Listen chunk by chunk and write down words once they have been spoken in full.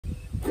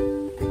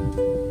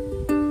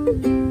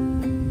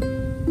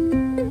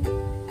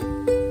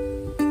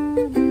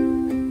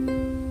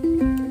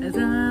As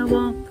I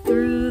walk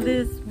through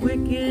this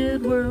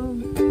wicked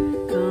world,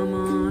 come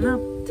on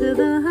up to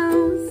the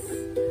house,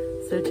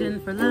 searching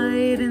for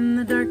light in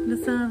the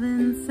darkness of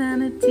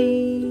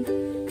insanity.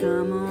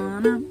 Come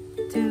on up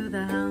to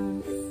the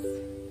house.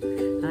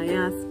 I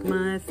ask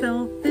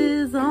myself,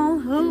 is all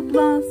hope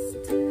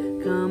lost?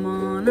 Come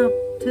on up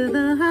to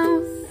the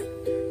house.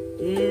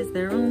 Is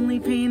there only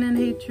pain and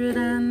hatred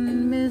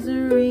and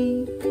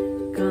misery?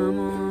 Come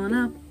on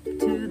up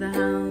to the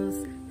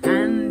house.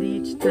 And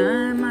each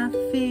time I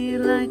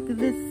feel like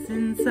this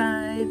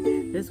inside,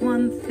 there's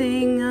one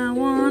thing I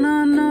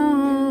wanna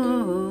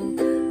know.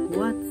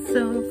 What's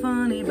so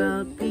funny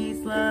about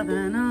peace, love,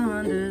 and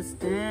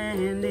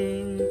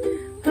understanding?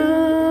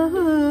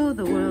 Oh,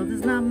 the world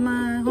is not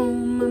my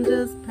home, I'm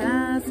just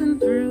passing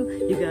through.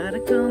 You gotta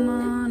come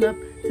on up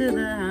to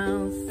the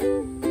house.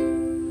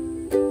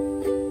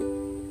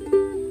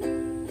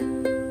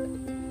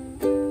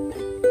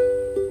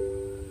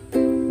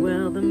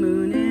 Well, the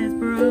moon is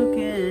broken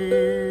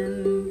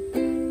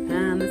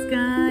and the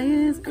sky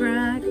is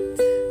cracked.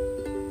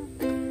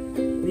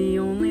 The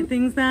only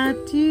things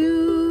that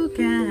you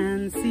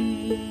can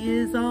see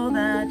is all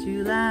that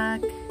you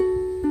lack.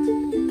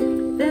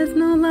 There's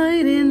no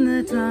light in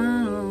the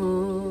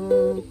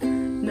tunnel,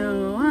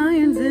 no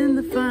irons in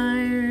the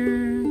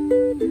fire,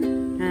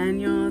 and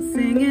you're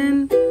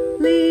singing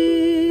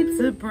lead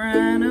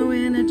soprano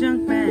in a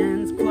junk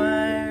band's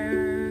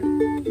choir.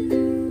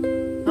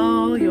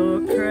 All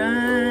your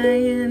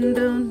crying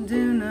don't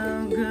do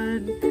no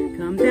good.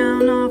 Come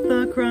down off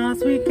the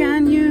cross, we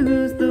can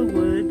use the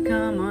wood.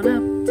 Come on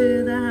up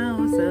to the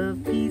house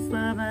of peace,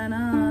 love, and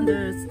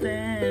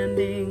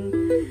understanding.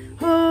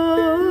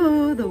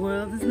 Oh, the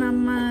world is not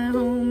my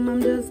home,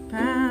 I'm just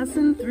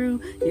passing through.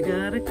 You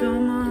gotta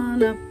come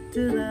on up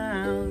to the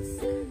house.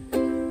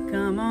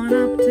 Come on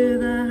up to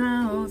the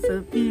house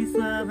of peace,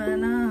 love,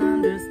 and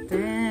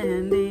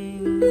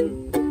understanding.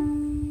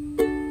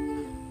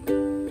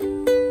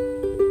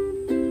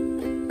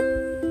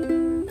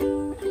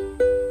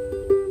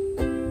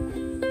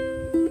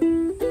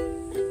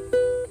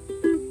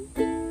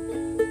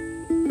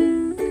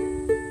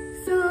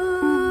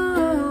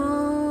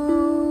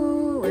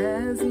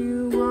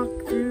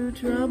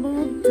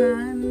 Troubled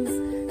times,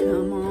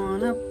 come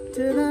on up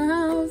to the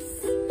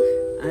house.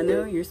 I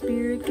know your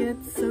spirit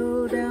gets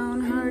so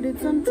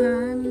downhearted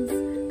sometimes.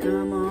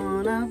 Come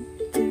on up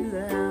to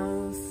the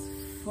house.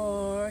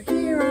 For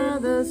here are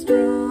the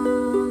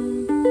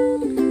strong,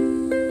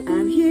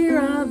 and here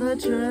are the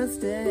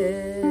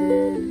trusted,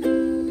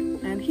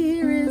 and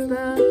here is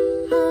the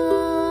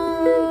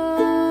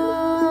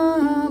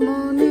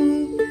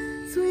harmony,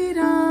 sweet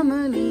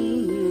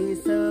harmony.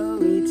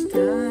 So each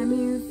time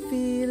you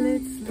feel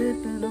it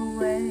slipping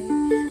away,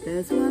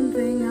 there's one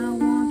thing I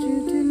want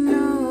you to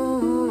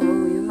know.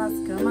 You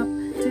must come up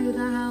to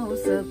the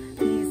house of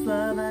peace,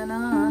 love, and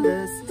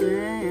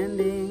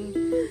understanding.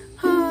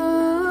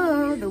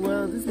 Oh, the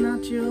world is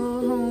not your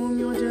home,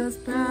 you're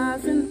just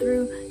passing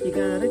through. You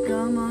gotta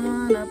come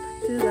on up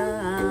to the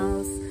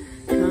house.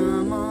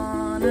 Come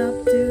on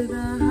up to